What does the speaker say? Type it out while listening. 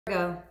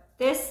Virgo,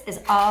 this is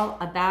all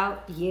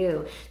about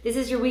you. This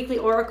is your weekly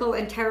oracle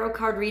and tarot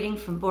card reading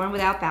from Born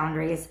Without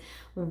Boundaries.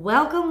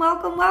 Welcome,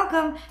 welcome,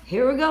 welcome.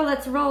 Here we go.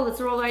 Let's roll. Let's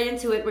roll right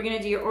into it. We're going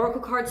to do your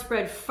oracle card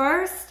spread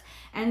first,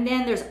 and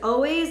then there's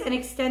always an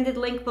extended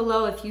link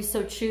below if you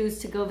so choose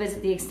to go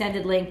visit the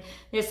extended link.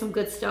 There's some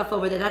good stuff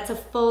over there. That's a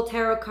full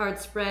tarot card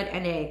spread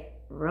and a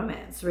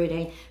romance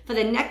reading for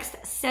the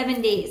next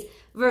 7 days.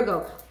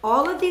 Virgo,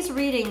 all of these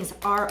readings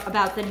are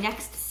about the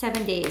next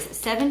 7 days.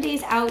 7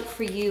 days out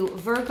for you,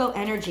 Virgo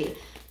energy.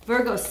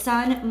 Virgo,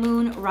 sun,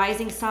 moon,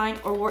 rising sign,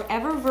 or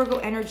wherever Virgo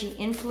energy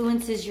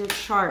influences your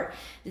chart,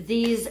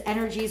 these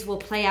energies will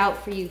play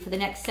out for you for the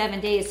next 7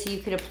 days, so you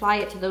could apply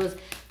it to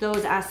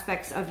those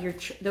aspects of your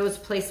those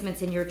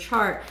placements in your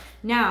chart.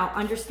 Now,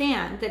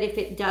 understand that if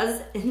it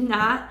does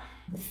not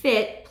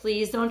fit,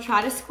 please don't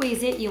try to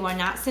squeeze it. You are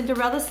not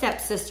Cinderella's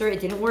stepsister. It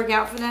didn't work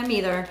out for them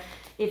either.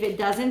 If it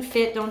doesn't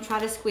fit, don't try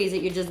to squeeze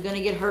it. You're just going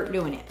to get hurt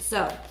doing it.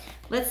 So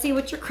let's see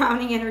what your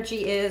crowning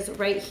energy is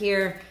right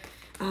here.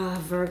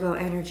 Virgo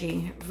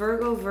energy.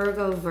 Virgo,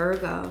 Virgo,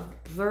 Virgo.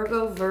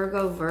 Virgo,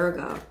 Virgo,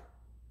 Virgo.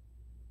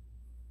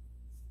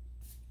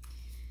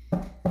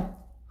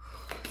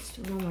 Let's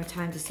do one more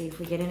time to see if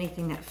we get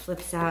anything that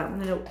flips out.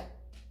 I'm going to...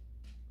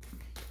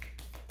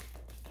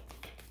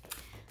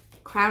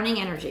 Crowning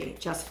energy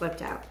just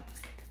flipped out.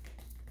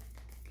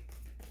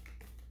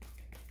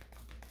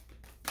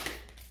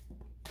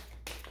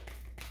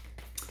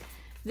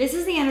 This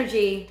is the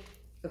energy,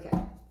 okay,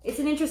 it's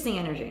an interesting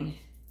energy.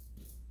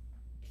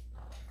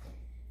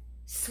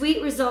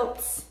 Sweet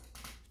results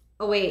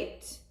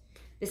await.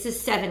 This is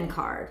 7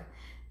 card.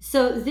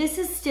 So this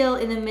is still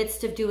in the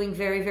midst of doing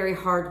very, very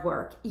hard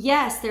work.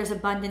 Yes, there's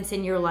abundance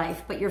in your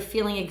life, but you're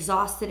feeling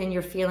exhausted and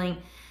you're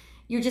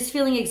just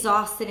feeling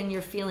exhausted and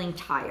you're feeling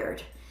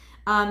tired.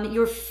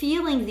 You're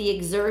feeling the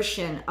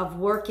exertion of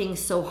working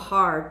so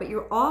hard, but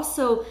you're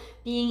also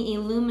being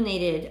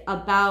illuminated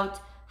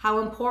about how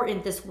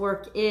important this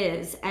work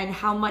is and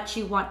how much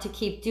you want to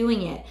keep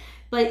doing it.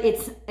 But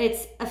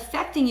it's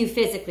affecting you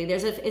physically.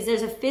 There's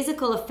a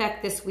physical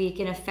effect this week,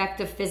 an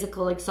effect of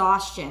physical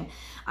exhaustion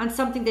on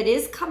something that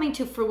is coming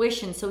to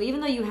fruition. So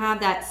even though you have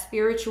that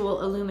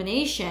spiritual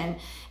illumination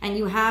and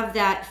you have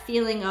that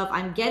feeling of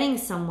I'm getting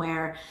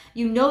somewhere,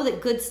 you know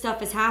that good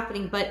stuff is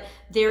happening, but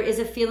there is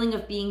a feeling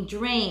of being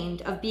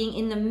drained, of being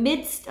in the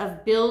midst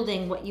of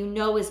building what you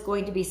know is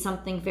going to be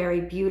something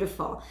very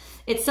beautiful.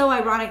 It's so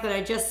ironic that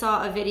I just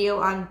saw a video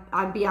on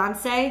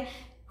Beyonce,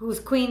 who's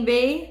Queen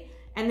Bee,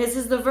 and this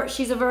is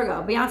she's a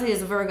Virgo. Beyonce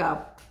is a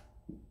Virgo.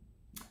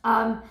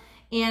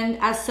 And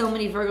as so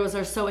many Virgos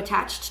are so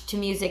attached to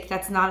music,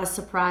 that's not a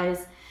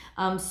surprise.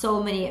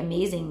 So many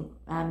amazing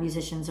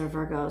musicians are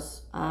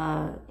Virgos.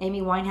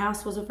 Amy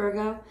Winehouse was a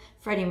Virgo.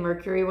 Freddie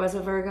Mercury was a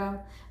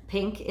Virgo.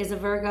 Pink is a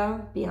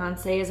Virgo.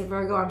 Beyonce is a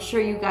Virgo. I'm sure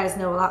you guys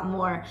know a lot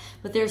more.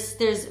 But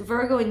there's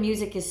Virgo and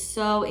music is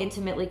so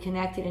intimately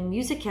connected, and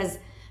music has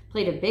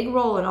played a big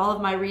role in all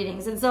of my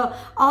readings. And so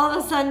all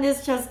of a sudden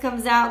this just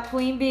comes out,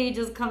 Queen Bee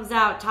just comes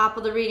out, top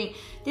of the reading.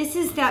 This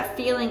is that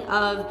feeling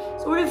of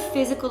sort of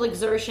physical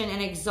exertion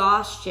and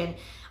exhaustion.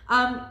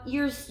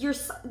 There's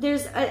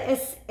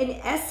an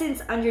essence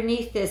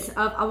underneath this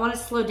of I want to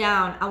slow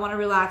down, I want to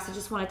relax, I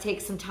just want to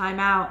take some time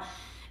out.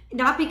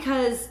 Not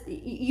because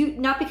you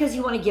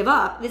want to give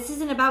up. This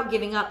isn't about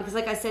giving up, because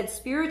like I said,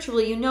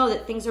 spiritually, you know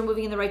that things are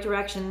moving in the right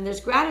direction and there's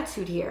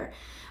gratitude here.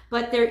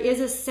 But there is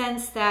a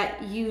sense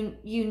that you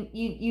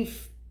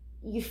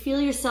feel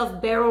yourself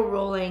barrel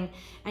rolling,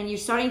 and you're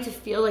starting to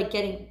feel like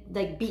getting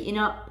beaten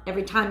up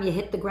every time you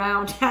hit the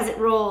ground as it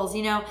rolls,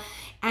 you know.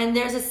 And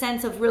there's a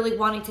sense of really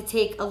wanting to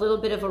take a little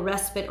bit of a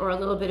respite or a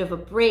little bit of a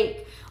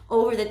break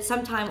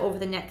sometime over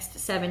the next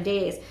 7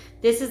 days.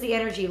 This is the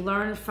energy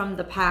learned from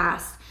the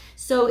past.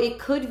 So it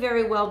could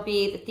very well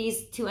be that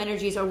these two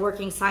energies are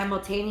working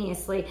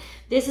simultaneously.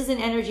 This is an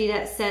energy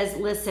that says,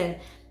 listen,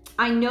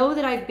 I know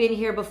that I've been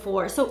here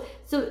before. So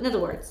in other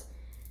words,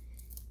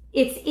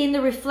 it's in the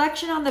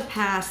reflection on the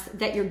past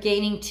that you're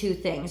gaining two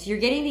things. You're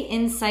getting the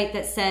insight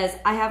that says,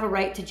 I have a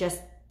right to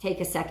just take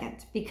a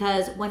second,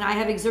 because when I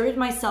have exerted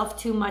myself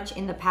too much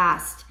in the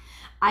past,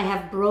 I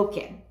have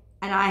broken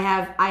and I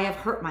have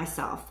hurt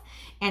myself,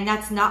 and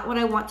that's not what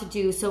I want to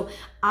do. So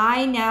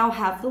I now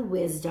have the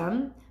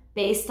wisdom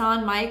based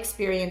on my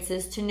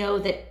experiences to know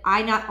that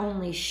I not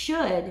only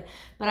should,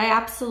 but I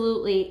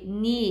absolutely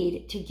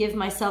need to give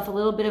myself a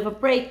little bit of a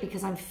break,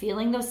 because I'm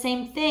feeling those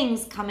same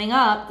things coming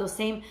up, those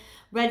same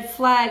red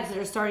flags that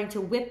are starting to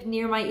whip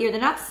near my ear.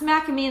 They're not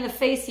smacking me in the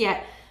face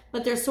yet,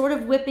 but they're sort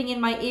of whipping in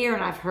my ear,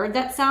 and I've heard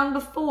that sound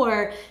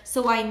before,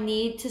 so I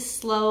need to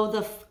slow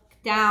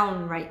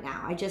down right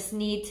now. I just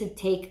need to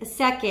take a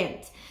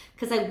second,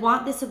 because I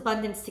want this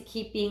abundance to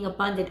keep being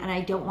abundant, and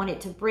I don't want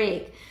it to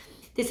break.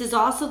 This is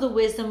also the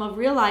wisdom of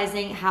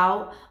realizing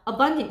how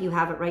abundant you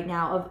have it right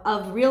now,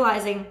 of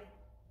realizing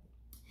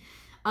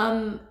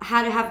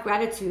how to have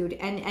gratitude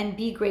and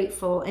be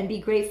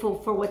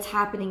grateful for what's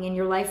happening in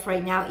your life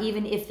right now,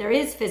 even if there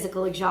is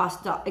physical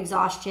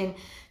exhaustion,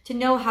 to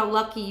know how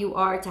lucky you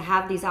are to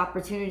have these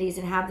opportunities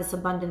and have this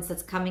abundance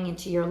that's coming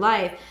into your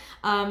life.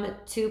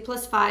 2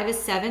 plus 5 is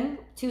 7,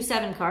 2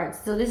 7 cards.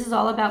 So this is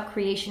all about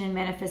creation and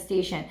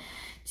manifestation.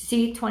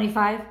 See,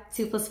 25,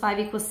 2 plus 5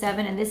 equals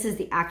 7, and this is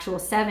the actual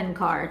 7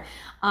 card.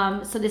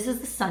 So this is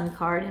the Sun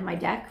card in my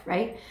deck,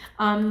 right?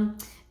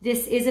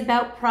 This is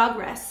about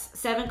progress.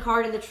 7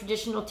 card in the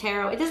traditional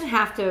tarot. It doesn't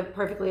have to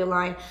perfectly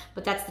align,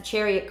 but that's the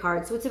Chariot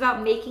card. So it's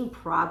about making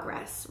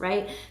progress,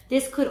 right?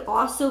 This could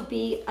also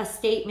be a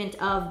statement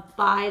of,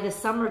 by the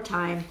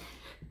summertime,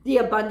 the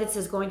abundance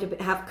is going to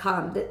have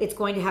come. It's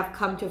going to have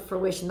come to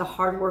fruition. The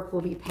hard work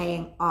will be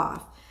paying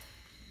off.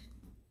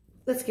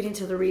 Let's get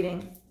into the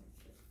reading.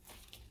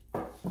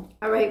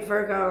 All right,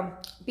 Virgo,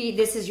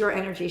 this is your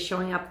energy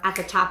showing up at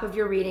the top of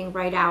your reading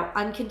right out.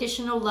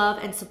 Unconditional love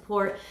and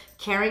support,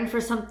 caring for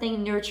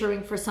something,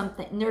 nurturing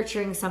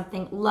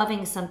something,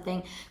 loving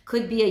something.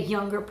 Could be a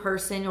younger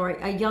person or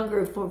a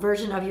younger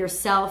version of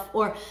yourself,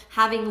 or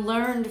having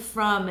learned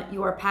from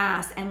your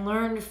past and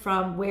learned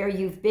from where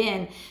you've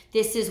been.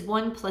 This is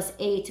 1 plus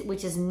 8,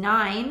 which is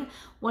 9.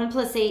 1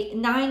 plus 8,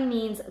 9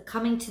 means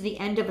coming to the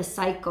end of a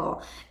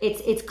cycle.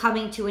 It's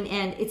coming to an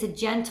end. It's a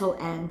gentle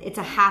end. It's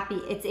a happy,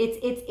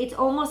 it's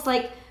almost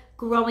like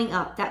growing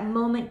up. That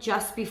moment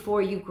just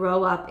before you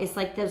grow up, it's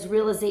like those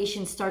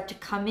realizations start to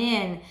come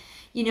in,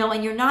 you know,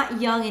 and you're not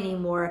young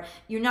anymore.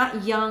 You're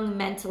not young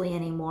mentally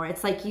anymore.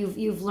 It's like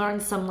you've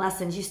learned some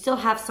lessons. You still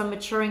have some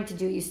maturing to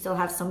do. You still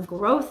have some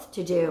growth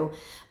to do,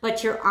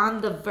 but you're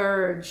on the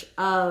verge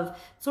of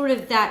sort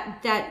of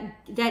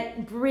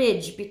that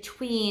bridge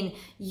between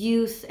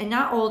youth and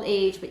not old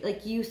age, but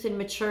like youth and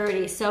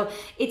maturity. So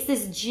it's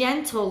this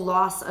gentle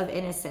loss of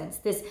innocence,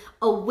 this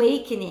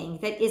awakening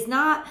that is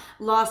not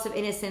loss of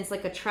innocence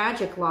like a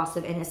tragic loss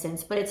of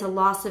innocence, but it's a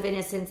loss of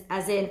innocence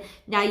as in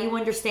now you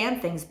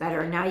understand things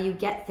better. Now you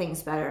get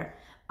things better.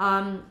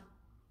 Yeah,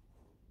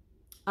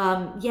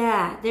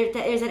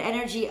 there's an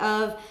energy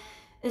of,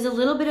 there's a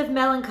little bit of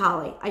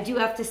melancholy. I do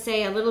have to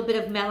say, a little bit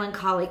of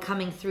melancholy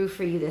coming through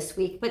for you this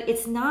week, but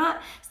it's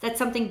not that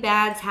something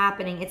bad's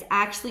happening. It's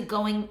actually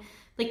going,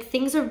 like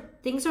things are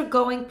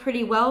going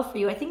pretty well for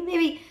you. I think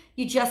maybe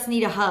you just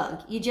need a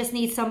hug. You just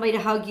need somebody to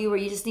hug you, or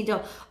you just need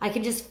to, I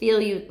can just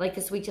feel you like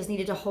this week just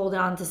needed to hold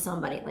on to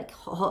somebody, like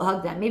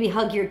hug them. Maybe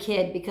hug your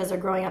kid because they're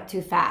growing up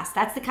too fast.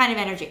 That's the kind of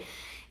energy.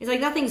 It's like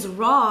nothing's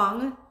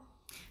wrong,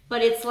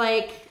 but it's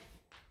like,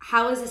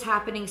 how is this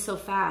happening so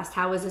fast?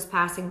 How is this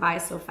passing by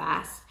so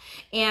fast?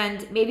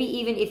 And maybe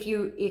even if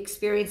you're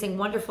experiencing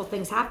wonderful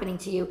things happening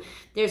to you,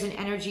 there's an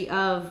energy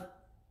of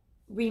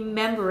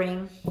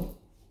remembering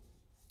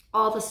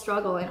all the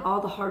struggle and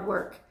all the hard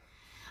work,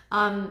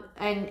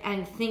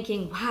 and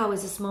thinking, wow,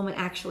 is this moment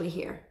actually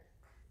here?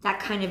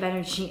 That kind of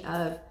energy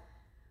of,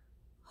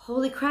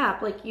 holy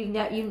crap, like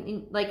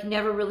you like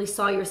never really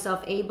saw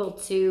yourself able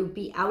to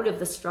be out of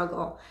the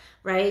struggle,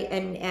 right?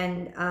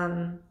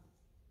 And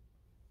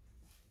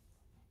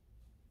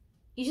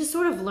you just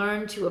sort of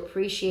learn to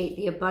appreciate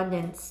the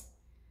abundance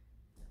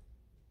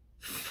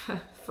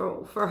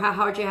for how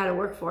hard you had to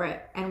work for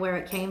it and where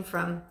it came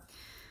from.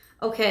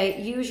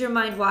 Okay, use your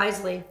mind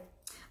wisely.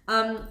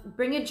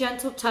 Bring a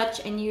gentle touch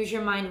and use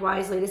your mind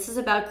wisely. This is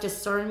about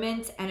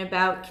discernment and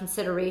about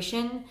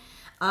consideration.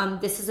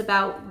 This is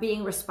about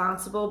being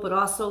responsible, but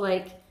also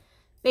like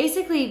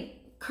basically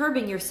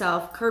curbing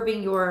yourself,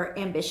 curbing your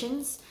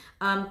ambitions,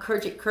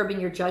 curbing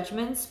your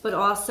judgments, but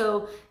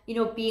also, you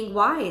know, being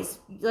wise,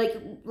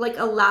 like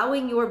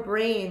allowing your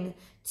brain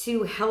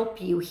to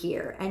help you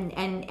here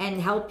and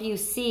help you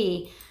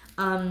see.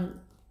 Hold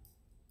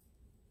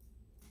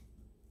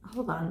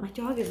on, my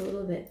dog is a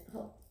little bit.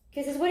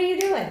 Kisses, what are you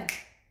doing?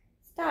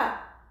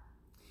 Stop.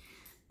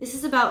 This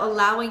is about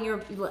allowing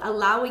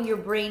your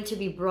brain to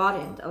be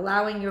broadened,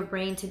 allowing your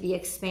brain to be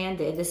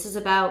expanded. This is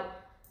about,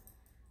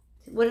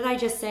 what did I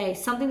just say?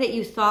 Something that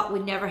you thought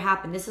would never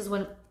happen. This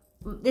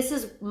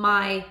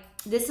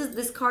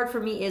card for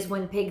me is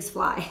when pigs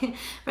fly,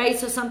 right?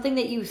 So something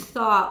that you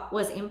thought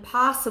was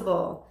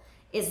impossible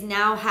is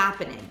now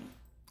happening,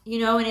 you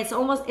know, and it's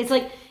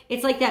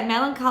like that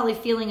melancholy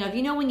feeling of,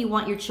 you know, when you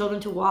want your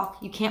children to walk,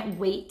 you can't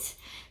wait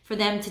for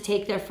them to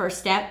take their first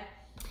step.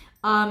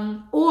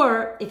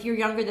 Or if you're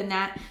younger than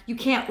that, you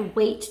can't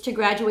wait to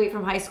graduate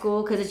from high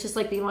school because it's just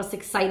like the most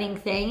exciting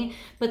thing.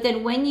 But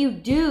then when you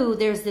do,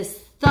 there's this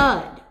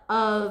thud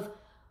of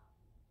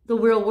the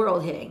real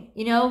world hitting,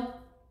 you know?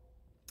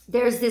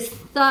 There's this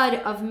thud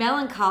of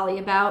melancholy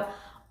about,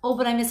 oh,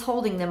 but I miss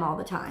holding them all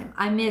the time.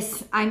 I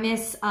miss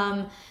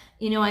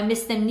you know, I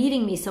miss them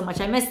needing me so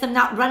much. I miss them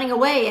not running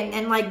away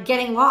and like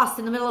getting lost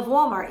in the middle of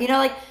Walmart. You know,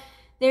 like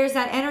there's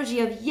that energy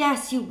of,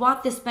 yes, you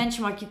want this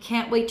benchmark. You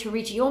can't wait to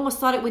reach it. You almost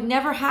thought it would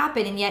never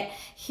happen. And yet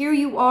here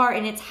you are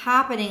and it's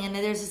happening. And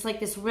then there's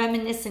this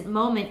reminiscent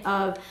moment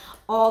of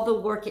all the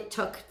work it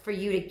took for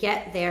you to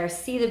get there.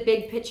 See the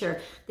big picture.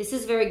 This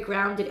is very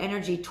grounded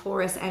energy,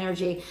 Taurus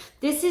energy.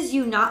 This is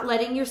you not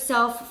letting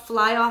yourself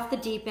fly off the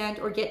deep end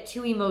or get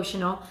too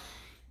emotional.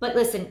 But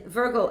listen,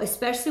 Virgo,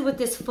 especially with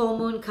this full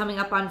moon coming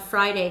up on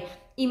Friday,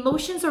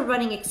 emotions are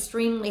running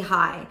extremely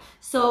high.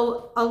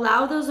 So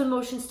allow those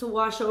emotions to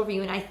wash over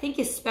you. And I think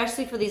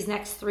especially for these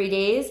next 3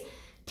 days,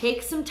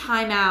 take some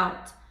time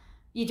out.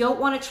 You don't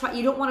want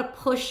to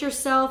push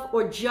yourself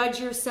or judge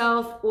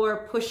yourself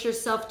or push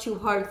yourself too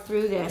hard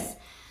through this.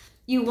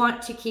 You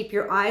want to keep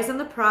your eyes on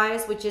the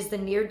prize, which is the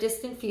near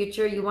distant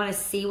future. You want to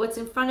see what's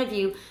in front of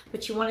you,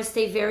 but you want to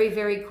stay very,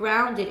 very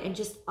grounded and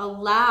just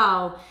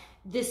allow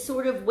this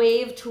sort of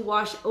wave to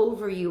wash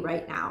over you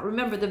right now.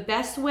 Remember, the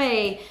best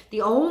way,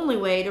 the only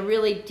way to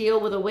really deal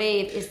with a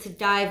wave is to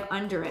dive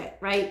under it,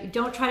 right? You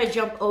don't try to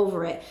jump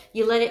over it.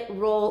 You let it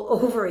roll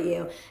over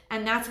you.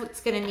 And that's what's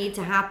going to need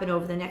to happen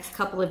over the next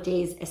couple of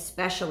days,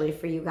 especially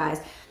for you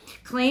guys.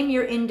 Claim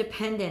your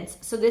independence.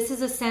 So this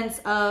is a sense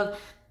of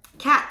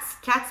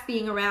cats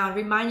being around,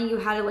 reminding you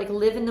how to like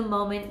live in the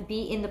moment,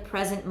 be in the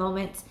present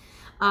moment.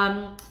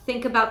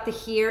 Think about the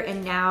here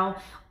and now.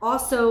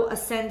 Also a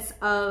sense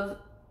of,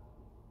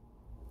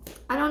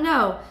 I don't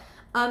know,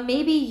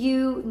 maybe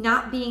you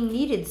not being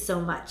needed so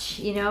much,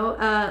 you know,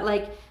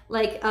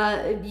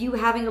 you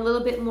having a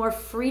little bit more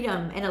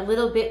freedom and a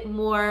little bit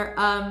more,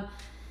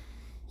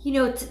 you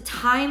know,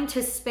 time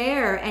to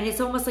spare. And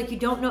it's almost like you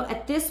don't know,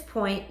 at this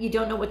point, you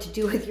don't know what to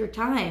do with your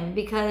time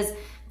because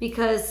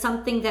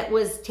something that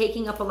was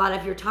taking up a lot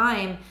of your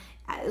time,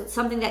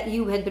 something that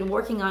you had been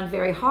working on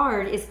very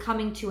hard is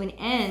coming to an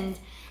end.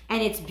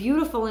 And it's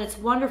beautiful and it's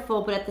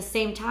wonderful, but at the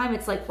same time,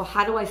 it's like, well,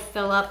 how do I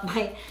fill up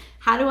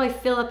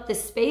the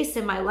space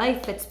in my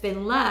life that's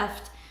been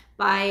left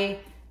by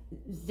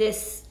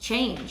this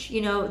change?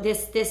 You know,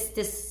 this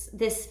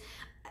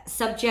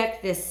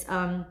subject, this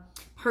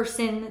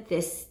person,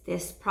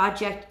 this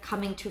project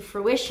coming to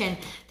fruition.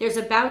 There's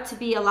about to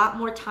be a lot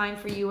more time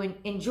for you and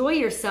enjoy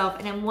yourself.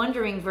 And I'm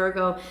wondering,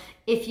 Virgo,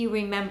 if you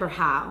remember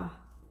how.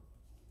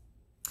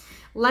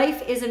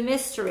 Life is a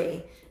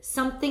mystery.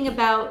 Something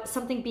about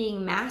something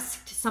being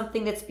masked,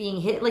 something that's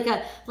being hidden,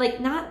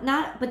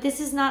 but this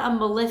is not a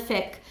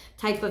malefic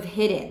type of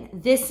hidden.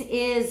 This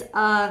is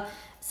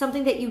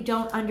something that you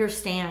don't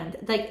understand.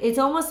 Like, it's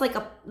almost like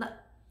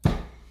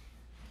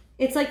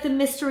it's like the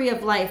mystery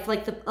of life,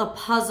 like a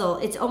puzzle.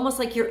 It's almost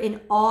like you're in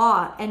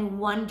awe and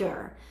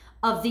wonder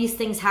of these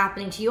things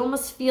happening to you. You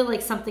almost feel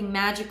like something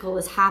magical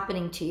is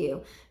happening to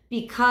you,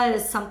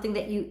 because something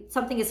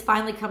has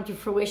finally come to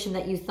fruition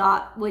that you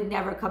thought would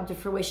never come to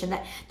fruition.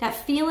 That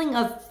feeling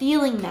of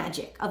feeling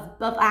magic,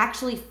 of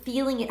actually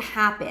feeling it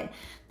happen.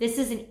 This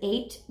is an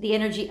 8, the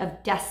energy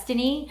of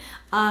destiny.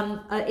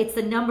 It's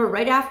the number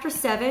right after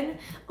 7,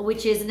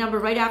 which is a number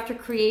right after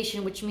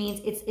creation, which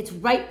means it's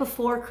right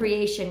before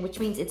creation, which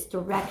means it's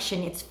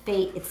direction, it's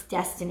fate, it's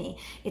destiny.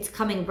 It's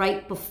coming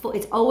right before,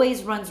 it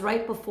always runs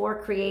right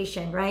before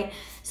creation, right?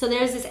 So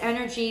there's this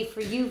energy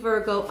for you,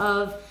 Virgo,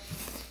 of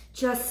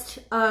just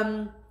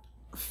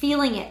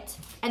feeling it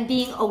and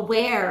being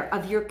aware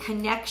of your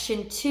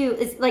connection to.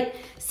 It's like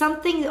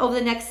something over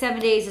the next 7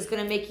 days is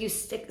going to make you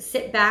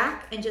sit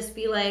back and just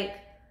be like,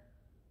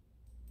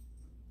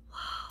 wow.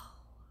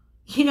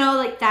 You know,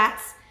 like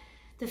that's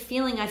the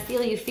feeling I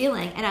feel you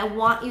feeling. And I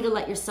want you to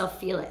let yourself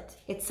feel it.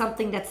 It's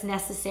something that's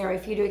necessary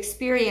for you to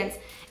experience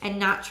and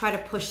not try to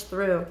push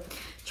through.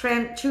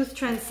 Truth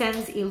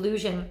transcends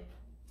illusion.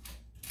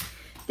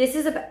 This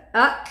is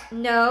about,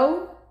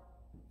 no.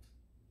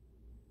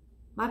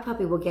 My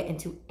puppy will get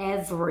into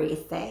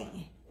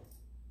everything.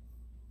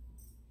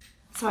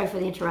 Sorry for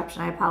the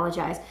interruption. I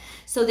apologize.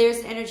 So there's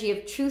an energy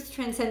of truth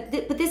transcend.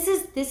 But this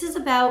is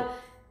about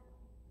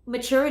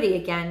maturity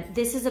again.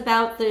 This is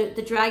about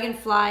the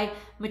dragonfly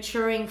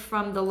maturing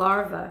from the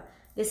larva.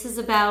 This is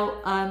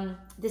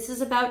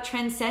about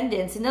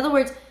transcendence. In other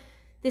words,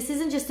 this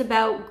is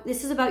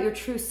about your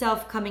true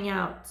self coming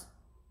out,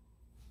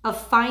 of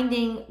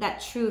finding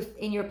that truth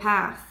in your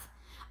path,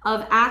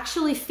 of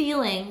actually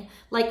feeling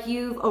like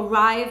you've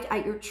arrived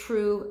at your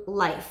true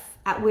life,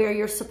 at where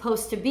you're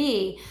supposed to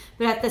be,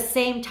 but at the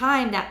same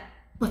time, that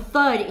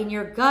thud in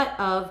your gut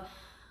of,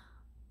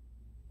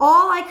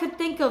 all I could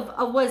think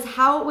of was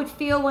how it would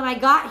feel when I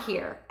got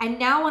here. And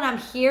now when I'm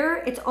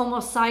here, it's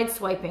almost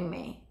sideswiping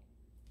me.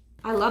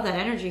 I love that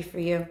energy for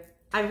you.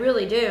 I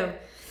really do.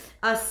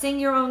 Sing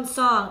your own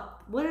song.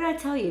 What did I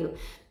tell you?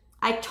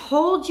 I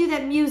told you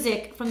that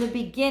music, from the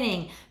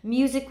beginning,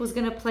 music was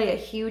going to play a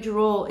huge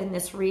role in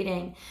this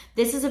reading.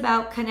 This is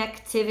about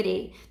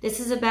connectivity. This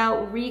is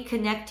about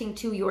reconnecting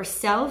to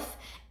yourself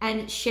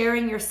and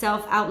sharing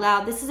yourself out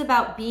loud. This is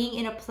about being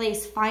in a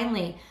place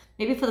finally,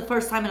 maybe for the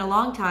first time in a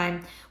long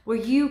time, where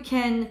you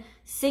can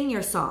sing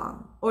your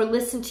song or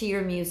listen to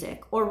your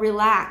music or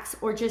relax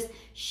or just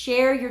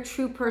share your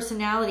true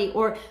personality,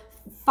 or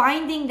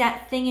finding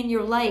that thing in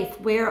your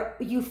life where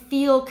you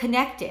feel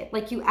connected,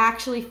 like you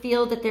actually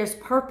feel that there's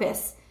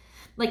purpose,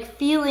 like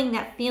feeling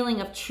that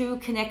feeling of true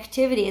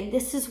connectivity. And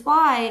this is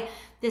why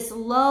this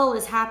lull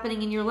is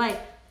happening in your life.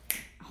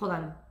 Hold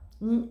on,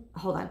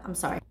 I'm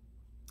sorry.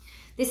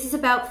 This is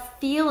about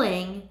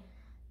feeling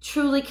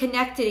truly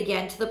connected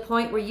again, to the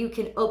point where you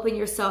can open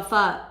yourself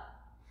up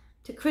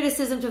to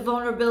criticism, to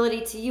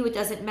vulnerability, to you, it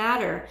doesn't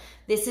matter.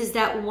 This is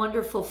that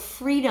wonderful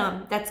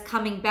freedom that's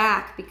coming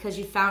back because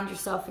you found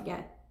yourself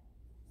again.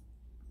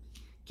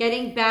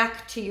 Getting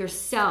back to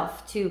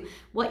yourself, to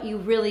what you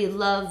really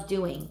love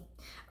doing.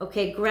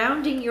 Okay,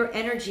 grounding your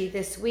energy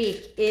this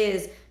week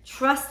is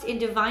trust in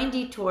divine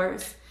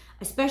detours,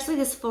 especially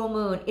this full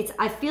moon.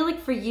 I feel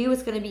like for you,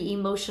 it's going to be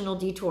emotional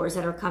detours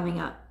that are coming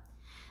up.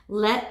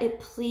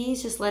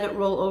 Please just let it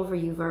roll over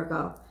you,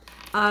 Virgo.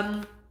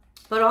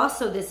 But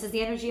also, this is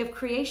the energy of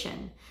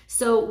creation.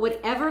 So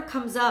whatever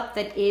comes up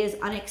that is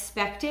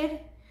unexpected,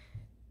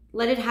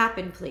 let it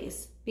happen,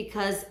 please,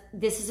 because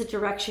this is a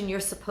direction you're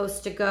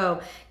supposed to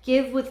go.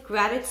 Give with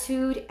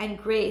gratitude and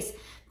grace.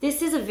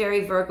 This is a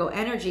very Virgo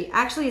energy.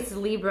 Actually, it's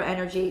Libra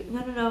energy.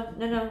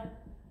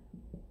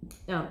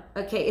 No.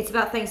 Okay, it's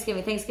about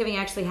Thanksgiving. Thanksgiving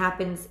actually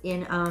happens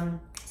in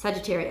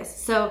Sagittarius.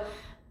 So,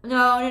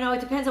 no. It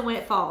depends on when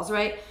it falls,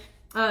 right?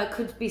 It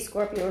could be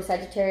Scorpio or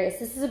Sagittarius.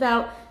 This is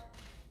about,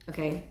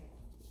 okay,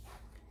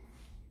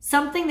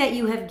 something that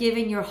you have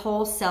given your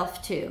whole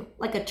self to,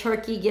 like a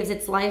turkey gives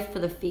its life for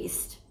the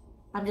feast.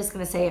 I'm just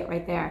going to say it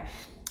right there.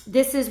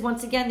 This is,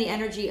 once again, the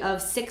energy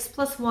of 6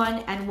 plus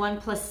 1 and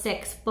 1 plus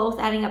 6, both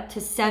adding up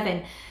to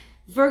 7.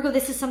 Virgo,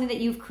 this is something that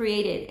you've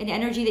created, an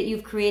energy that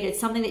you've created,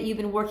 something that you've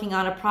been working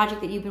on, a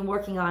project that you've been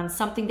working on,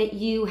 something that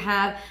you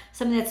have,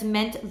 something that's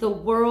meant the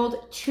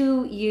world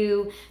to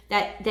you,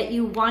 that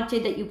you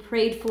wanted, that you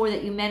prayed for,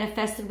 that you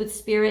manifested with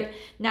spirit.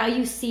 Now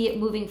you see it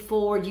moving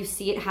forward. You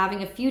see it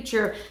having a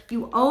future.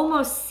 You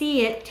almost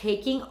see it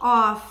taking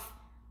off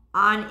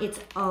on its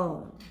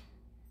own,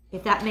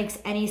 if that makes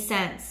any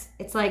sense.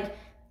 It's like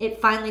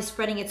it finally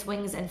spreading its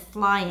wings and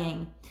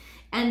flying.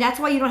 And that's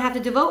why you don't have to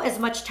devote as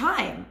much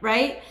time,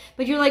 right?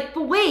 But you're like,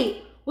 but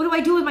wait, what do I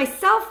do with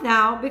myself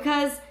now?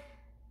 Because,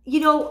 you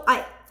know,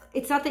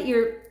 it's not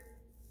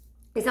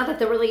that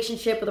the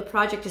relationship or the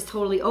project is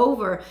totally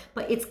over,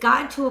 but it's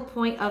gotten to a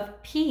point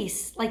of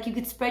peace. Like you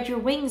could spread your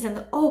wings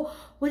and, oh,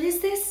 what is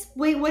this?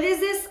 Wait, what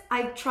is this?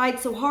 I've tried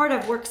so hard.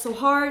 I've worked so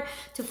hard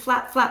to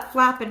flap, flap,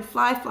 flap and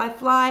fly, fly,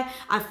 fly.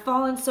 I've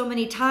fallen so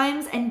many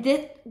times. And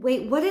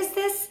wait, what is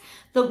this?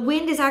 The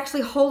wind is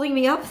actually holding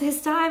me up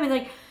this time. And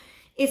like,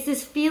 it's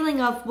this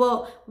feeling of,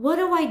 well, what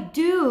do I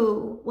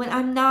do when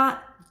I'm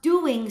not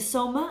doing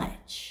so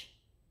much?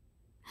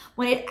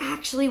 When it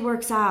actually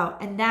works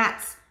out, and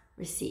that's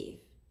receive.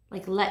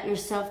 Like, let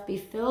yourself be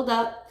filled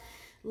up.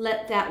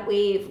 Let that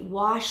wave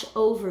wash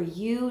over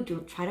you.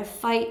 Don't try to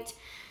fight.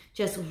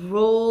 Just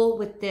roll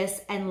with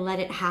this and let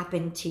it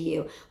happen to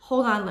you.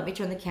 Hold on, let me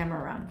turn the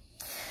camera around.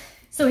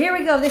 So here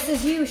we go. This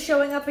is you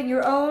showing up in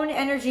your own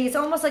energy. It's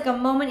almost like a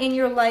moment in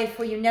your life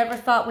where you never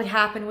thought would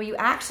happen, where you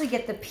actually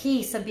get the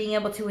peace of being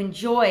able to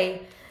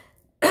enjoy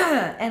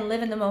and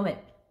live in the moment.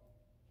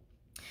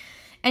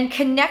 And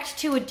connect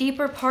to a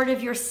deeper part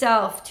of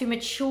yourself to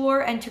mature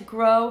and to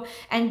grow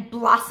and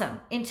blossom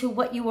into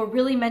what you were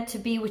really meant to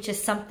be, which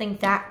is something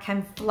that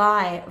can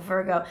fly,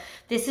 Virgo.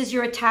 This is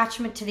your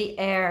attachment to the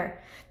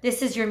air.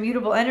 This is your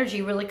mutable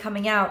energy really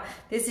coming out.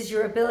 This is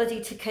your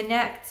ability to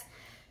connect,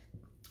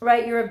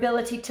 right? Your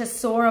ability to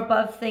soar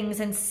above things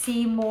and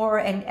see more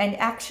and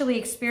actually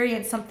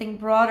experience something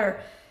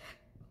broader,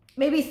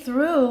 maybe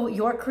through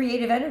your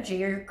creative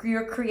energy or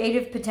your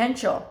creative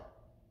potential.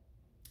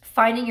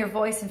 Finding your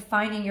voice and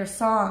finding your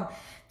song.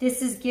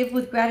 This is give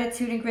with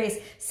gratitude and grace.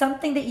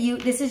 Something that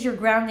this is your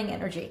grounding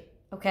energy,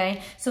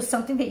 okay? So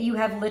something that you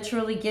have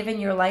literally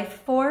given your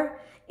life for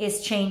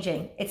is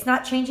changing. It's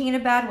not changing in a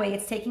bad way.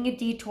 It's taking a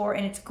detour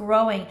and it's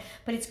growing,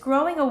 but it's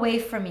growing away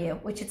from you,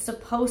 which it's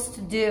supposed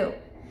to do.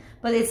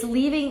 But it's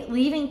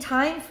leaving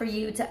time for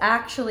you to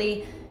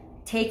actually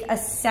take a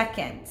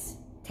second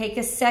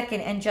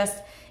and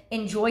just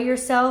enjoy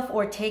yourself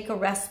or take a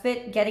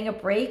respite, getting a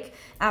break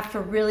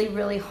after really,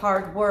 really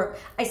hard work.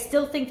 I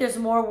still think there's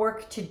more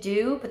work to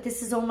do, but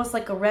this is almost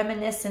like a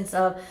reminiscence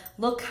of,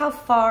 look how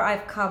far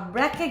I've come,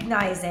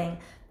 recognizing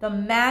the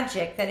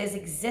magic that is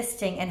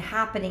existing and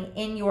happening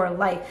in your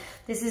life.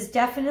 This is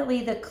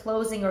definitely the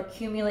closing or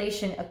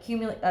culmination,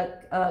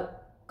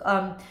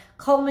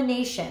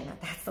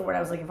 that's the word I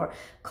was looking for,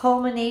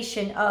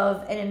 culmination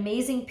of an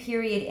amazing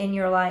period in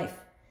your life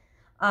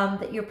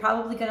that you're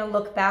probably going to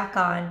look back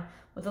on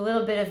with a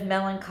little bit of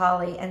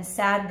melancholy and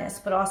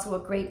sadness, but also a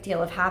great deal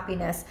of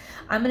happiness.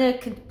 I'm going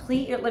to I'm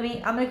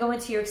going to go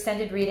into your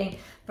extended reading.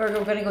 Virgo,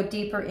 we're going to go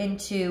deeper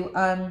into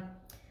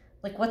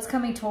like what's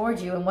coming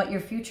towards you and what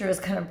your future is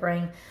going to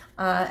bring,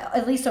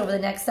 at least over the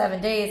next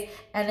 7 days.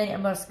 And then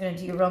I'm also going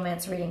to do your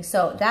romance reading.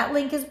 So that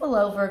link is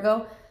below,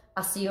 Virgo.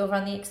 I'll see you over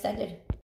on the extended.